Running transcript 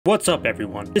What's up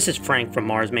everyone, this is Frank from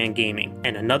Marsman Gaming,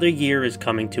 and another year is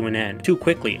coming to an end. Too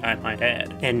quickly, I might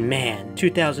add. And man,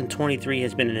 2023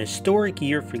 has been an historic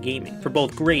year for gaming, for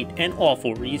both great and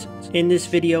awful reasons. In this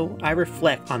video, I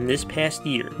reflect on this past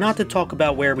year, not to talk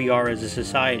about where we are as a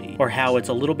society, or how it's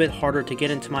a little bit harder to get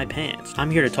into my pants.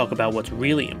 I'm here to talk about what's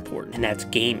really important, and that's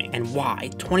gaming, and why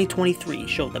 2023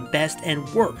 showed the best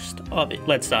and worst of it.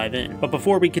 Let's dive in. But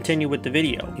before we continue with the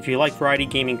video, if you like variety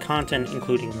gaming content,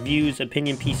 including reviews,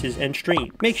 opinion pieces, and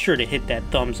stream, make sure to hit that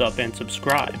thumbs up and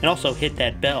subscribe, and also hit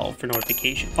that bell for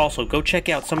notifications. Also, go check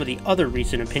out some of the other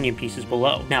recent opinion pieces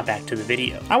below. Now back to the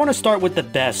video. I want to start with the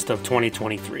best of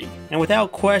 2023, and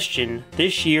without question,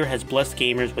 this year has blessed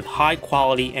gamers with high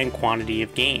quality and quantity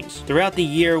of games. Throughout the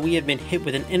year, we have been hit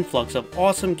with an influx of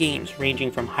awesome games,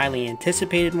 ranging from highly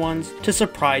anticipated ones to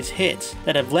surprise hits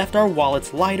that have left our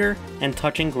wallets lighter and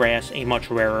touching grass a much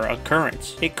rarer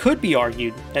occurrence. It could be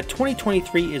argued that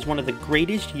 2023 is one of the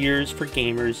greatest years for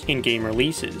gamers in game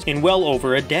releases in well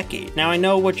over a decade. Now I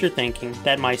know what you're thinking,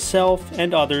 that myself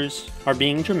and others are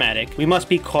being dramatic. We must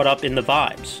be caught up in the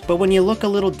vibes. But when you look a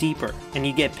little deeper and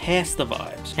you get past the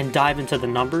vibes and dive into the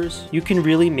numbers, you can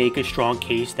really make a strong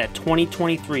case that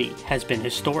 2023 has been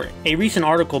historic. A recent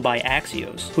article by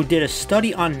Axios, who did a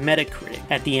study on Metacritic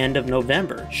at the end of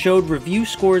November, showed review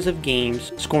scores of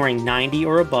games scoring 90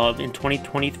 or above in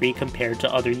 2023 compared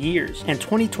to other years. And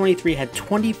 2023 had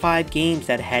 25 games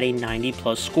that had a 90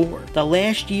 plus score. The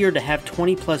last year to have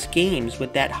 20 plus games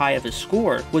with that high of a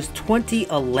score was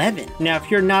 2011. Now,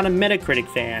 if you're not a Metacritic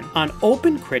fan, on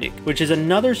OpenCritic, which is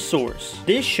another source,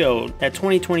 this showed that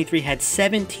 2023 had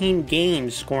 17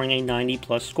 games scoring a 90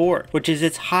 plus score, which is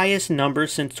its highest number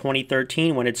since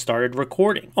 2013 when it started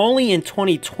recording. Only in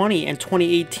 2020 and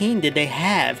 2018 did they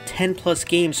have 10 plus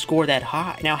games score that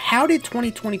high. Now, how did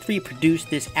 2023 produce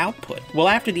this output? Well,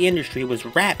 after the industry was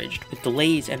ravaged with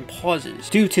delays and pauses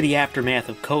due to the aftermath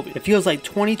of COVID, it feels like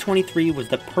 2023 was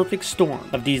the perfect storm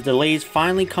of these delays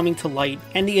finally coming to light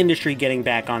and the industry getting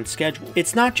back on schedule.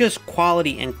 It's not just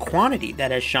quality and quantity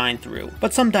that has shined through,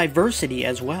 but some diversity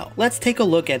as well. Let's take a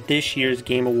look at this year's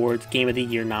Game Awards Game of the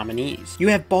Year nominees. You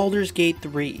have Baldur's Gate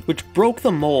 3, which broke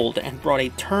the mold and brought a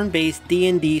turn-based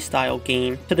D&D style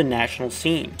game to the national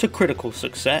scene to critical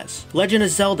success. Legend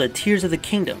of Zelda Tears of the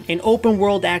Kingdom, an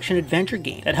open-world action-adventure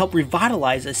game that helped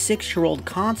revitalize a 6-year-old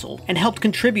console and helped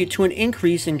contribute to an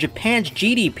increase in Japan's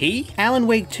GDP. Alan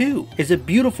Wake 2 is a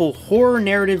beautiful horror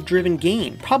narrative-driven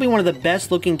game, probably one of the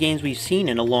best looking games we've seen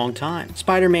in a long time.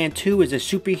 Spider-Man 2 is a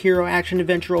superhero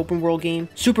action-adventure open-world game.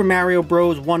 Super Mario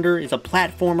Bros. Wonder is a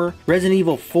platformer. Resident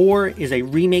Evil 4 is a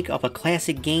remake of a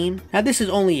classic game. Now this is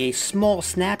only a small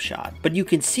snapshot, but you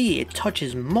can see it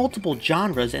touches multiple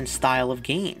genres and style of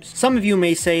games. Some of you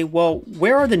may say, well,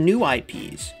 where are the new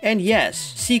IPs? And yes,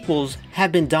 sequels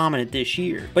have been dominant this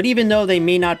year, but even though they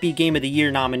may not be Game of the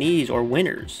Year nominees or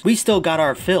winners, we still got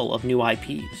our fill of new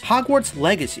IPs. Hogwarts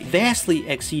Legacy vastly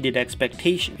exceeded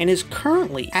expectation and is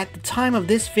currently, at the time of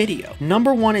this video,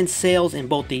 #1 in sales in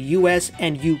both the US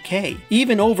and UK,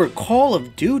 even over Call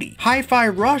of Duty. Hi-Fi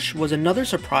Rush was another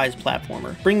surprise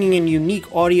platformer, bringing in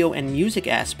unique audio and music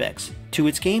aspects to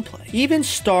its gameplay. Even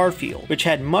Starfield, which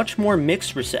had much more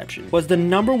mixed reception, was the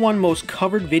 #1 most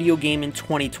covered video game in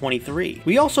 2023.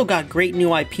 We also got great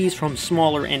new IPs from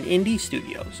smaller and indie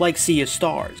studios, like Sea of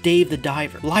Stars, Dave the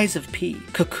Diver, Lies of P,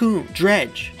 Cocoon,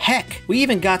 Dredge. Heck, we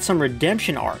even got some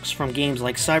redemption arcs from games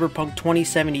like Cyberpunk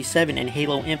 2077 and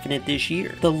Halo Infinite this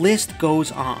year. The list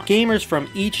goes on. Gamers from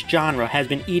each genre has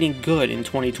been eating good in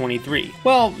 2023.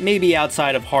 Well, maybe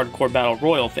outside of hardcore Battle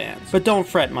Royale fans. But don't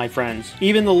fret, my friends.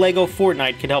 Even the Lego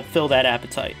Fortnite could help fill that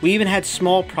appetite. We even had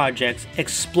small projects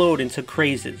explode into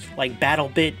crazes like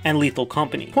BattleBit and Lethal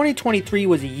Company. 2023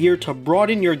 was a year to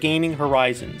broaden your gaming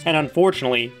horizons and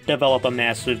unfortunately develop a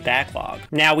massive backlog.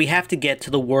 Now we have to get to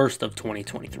the worst of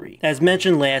 2023. As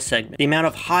mentioned last segment, the amount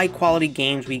of high quality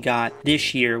games we got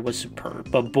this year was superb,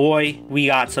 but boy, we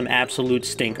got some absolute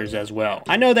stinkers as well.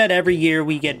 I know that every year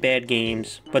we get bad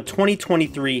games, but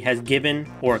 2023 has given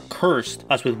or cursed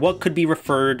us with what could be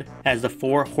referred as the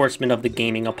 4 horsemen of the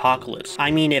gaming apocalypse.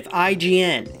 I mean, if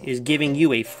IGN is giving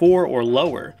you a 4 or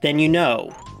lower, then you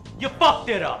know you fucked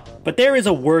it up. But there is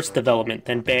a worse development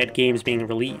than bad games being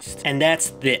released, and that's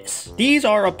this. These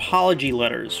are apology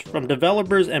letters from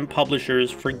developers and publishers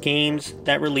for games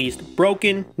that released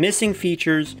broken, missing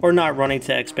features, or not running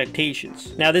to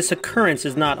expectations. Now this occurrence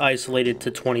is not isolated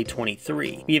to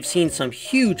 2023. We have seen some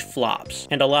huge flops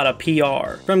and a lot of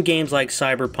PR from games like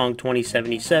Cyberpunk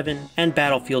 2077 and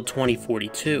Battlefield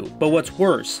 2042. But what's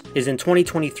worse is in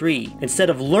 2023, instead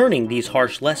of learning these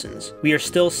harsh lessons, we are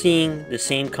still seeing the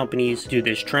same companies companies do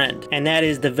this trend, and that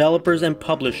is developers and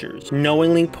publishers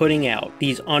knowingly putting out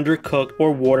these undercooked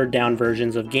or watered down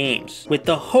versions of games, with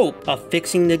the hope of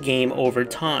fixing the game over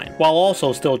time, while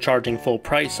also still charging full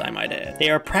price, I might add. They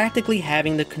are practically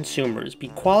having the consumers be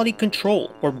quality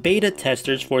control or beta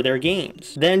testers for their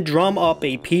games, then drum up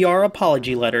a PR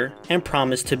apology letter and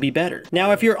promise to be better.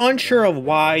 Now, if you're unsure of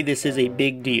why this is a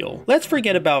big deal, let's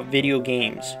forget about video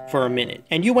games for a minute,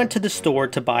 and you went to the store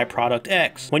to buy product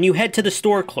X. When you head to the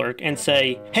store clerk and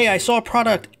say, "Hey, I saw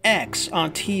product X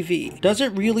on TV. Does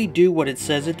it really do what it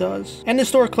says it does?" And the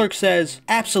store clerk says,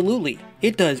 "Absolutely.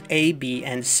 It does A, B,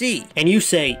 and C." And you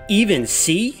say, "Even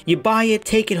C?" You buy it,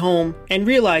 take it home, and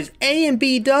realize A and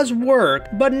B does work,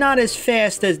 but not as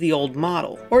fast as the old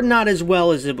model, or not as well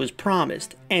as it was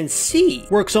promised. And C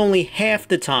works only half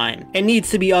the time and needs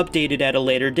to be updated at a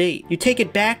later date. You take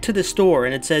it back to the store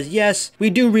and it says, "Yes, we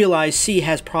do realize C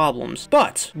has problems,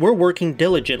 but we're working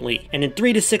diligently, and in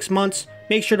 3 to 6 months,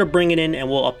 make sure to bring it in and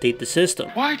we'll update the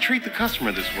system." Why treat the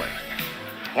customer this way?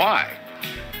 Why?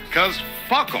 Because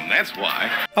fuck them, that's why.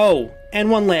 Oh, and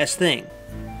one last thing.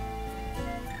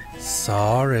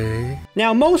 Sorry.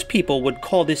 Now, most people would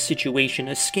call this situation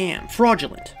a scam,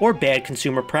 fraudulent, or bad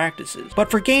consumer practices.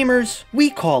 But for gamers,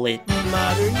 we call it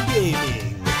Modern gaming.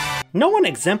 No one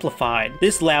exemplified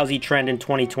this lousy trend in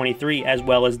 2023 as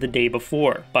well as the day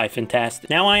before by Fantastic.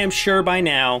 Now, I am sure by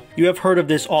now you have heard of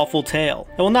this awful tale.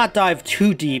 I will not dive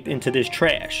too deep into this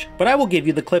trash, but I will give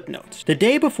you the clip notes. The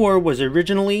Day Before was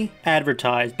originally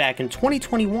advertised back in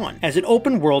 2021 as an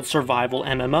open world survival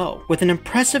MMO with an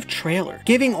impressive trailer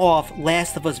giving off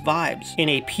Last of Us vibes in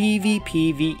a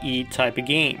PvPvE type of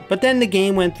game. But then the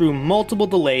game went through multiple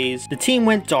delays, the team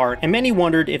went dark, and many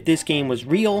wondered if this game was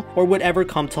real or would ever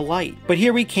come to light. But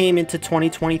here we came into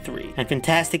 2023, and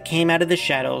Fantastic came out of the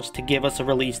shadows to give us a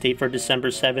release date for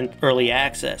December 7th early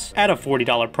access at a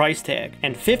 $40 price tag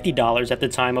and $50 at the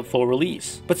time of full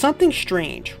release. But something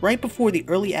strange right before the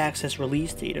early access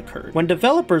release date occurred, when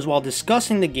developers, while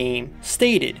discussing the game,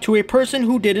 stated to a person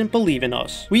who didn't believe in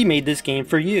us, "We made this game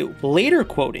for you," later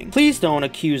quoting, "Please don't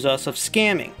accuse us of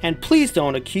scamming, and please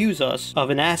don't accuse us of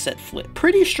an asset flip."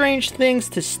 Pretty strange things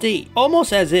to state,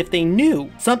 almost as if they knew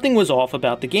something was off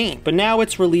about the game. But now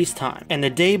it's release time, and the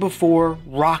Day Before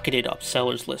rocketed up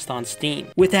sellers list on Steam,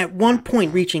 with at one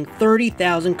point reaching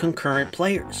 30,000 concurrent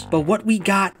players. But what we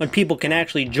got when people can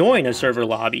actually join a server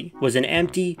lobby was an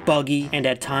empty, buggy, and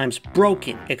at times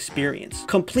broken experience,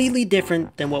 completely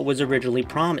different than what was originally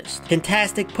promised.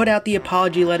 Fantastic put out the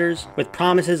apology letters with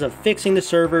promises of fixing the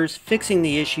servers, fixing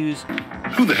the issues.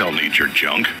 Who the hell needs your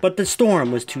junk? But the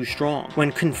storm was too strong.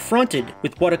 When confronted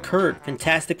with what occurred,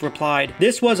 Fantastic replied,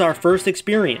 "This was our first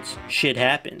experience. Shit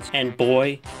happens." And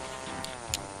boy,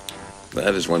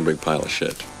 that is one big pile of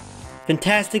shit.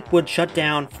 Fantastic would shut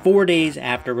down 4 days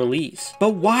after release.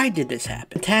 But why did this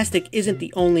happen? Fantastic isn't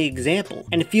the only example,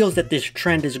 and it feels that this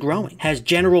trend is growing. Has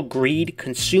general greed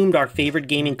consumed our favorite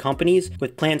gaming companies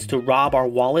with plans to rob our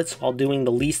wallets while doing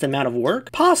the least amount of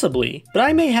work? Possibly, but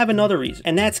I may have another reason,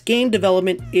 and that's game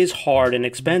development is hard and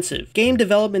expensive. Game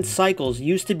development cycles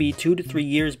used to be 2 to 3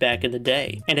 years back in the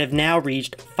day, and have now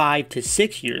reached 5 to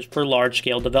 6 years for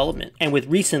large-scale development. And with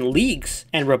recent leaks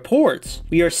and reports,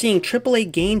 we are seeing AAA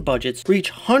game budgets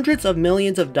reach hundreds of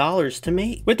millions of dollars to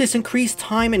make. With this increased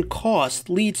time and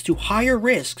cost leads to higher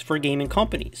risks for gaming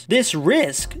companies. This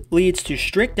risk leads to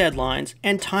strict deadlines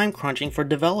and time crunching for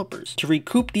developers to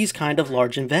recoup these kind of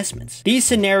large investments. These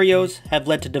scenarios have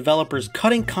led to developers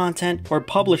cutting content or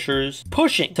publishers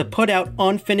pushing to put out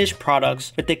unfinished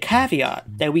products with the caveat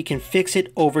that we can fix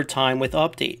it over time with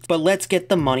updates, but let's get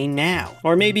the money now.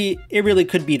 Or maybe it really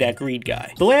could be that greed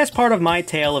guy. The last part of my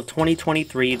tale of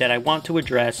 2023 that I want to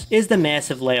address is the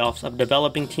massive layoffs of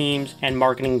developing teams and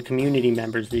marketing community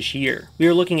members this year. We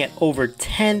are looking at over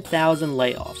 10,000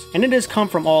 layoffs, and it has come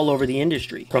from all over the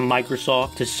industry, from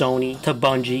Microsoft to Sony to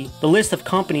Bungie. The list of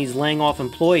companies laying off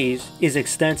employees is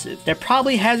extensive. There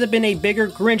probably hasn't been a bigger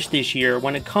Grinch this year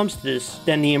when it comes to this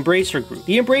than the Embracer Group.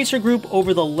 The Embracer Group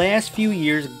over the last few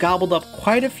years gobbled up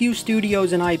quite a few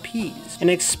studios and IPs, and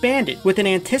expanded with an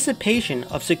anticipation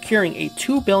of securing a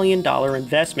 $2 billion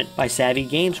investment by Savvy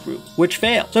Games Group, which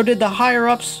failed. So did the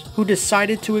higher-ups who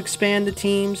decided to expand the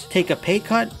teams take a pay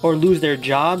cut or lose their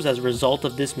jobs as a result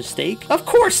of this mistake? Of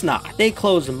course not! They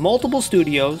closed multiple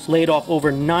studios, laid off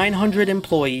over 900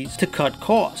 employees to cut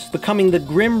costs, becoming the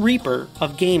Grim Reaper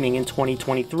of gaming in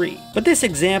 2023. But this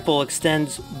example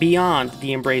extends beyond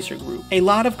the Embracer Group. A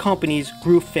lot of companies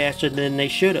grew faster than they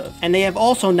should have, and they have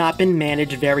also not been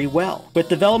managed very well. With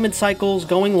development cycles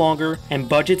going longer and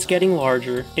budgets getting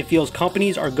larger, it feels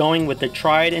companies are going with the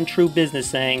tried and true business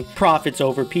saying, prioritizing profits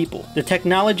over people. The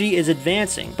technology is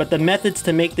advancing, but the methods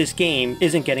to make this game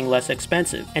isn't getting less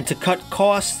expensive. And to cut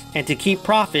costs and to keep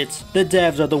profits, the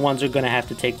devs are the ones who are going to have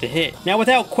to take the hit. Now,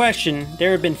 without question,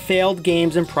 there have been failed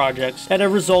games and projects that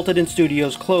have resulted in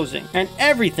studios closing, and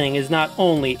everything is not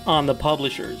only on the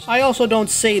publishers. I also don't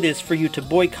say this for you to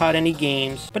boycott any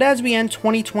games, but as we end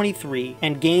 2023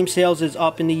 and game sales is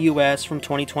up in the US from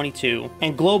 2022,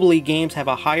 and globally games have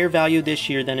a higher value this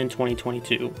year than in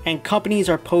 2022, and companies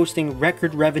are posting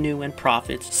record revenue and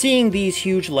profits, seeing these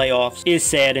huge layoffs is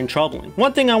sad and troubling.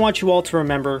 One thing I want you all to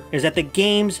remember is that the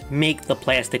games make the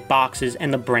plastic boxes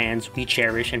and the brands we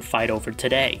cherish and fight over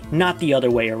today, not the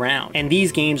other way around. And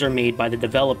these games are made by the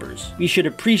developers. We should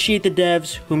appreciate the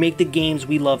devs who make the games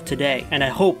we love today, and I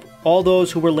hope all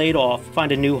those who were laid off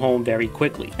find a new home very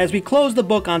quickly. As we close the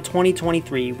book on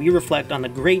 2023, we reflect on the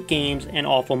great games and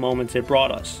awful moments it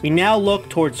brought us. We now look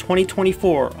towards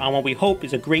 2024 on what we hope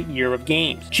is a great year of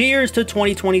games. Cheers to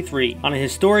 2023 on a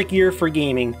historic year for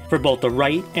gaming for both the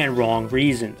right and wrong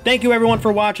reasons. Thank you everyone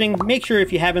for watching. Make sure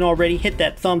if you haven't already, hit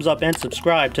that thumbs up and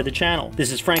subscribe to the channel.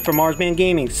 This is Frank from Marsman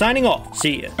Gaming signing off.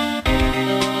 See ya.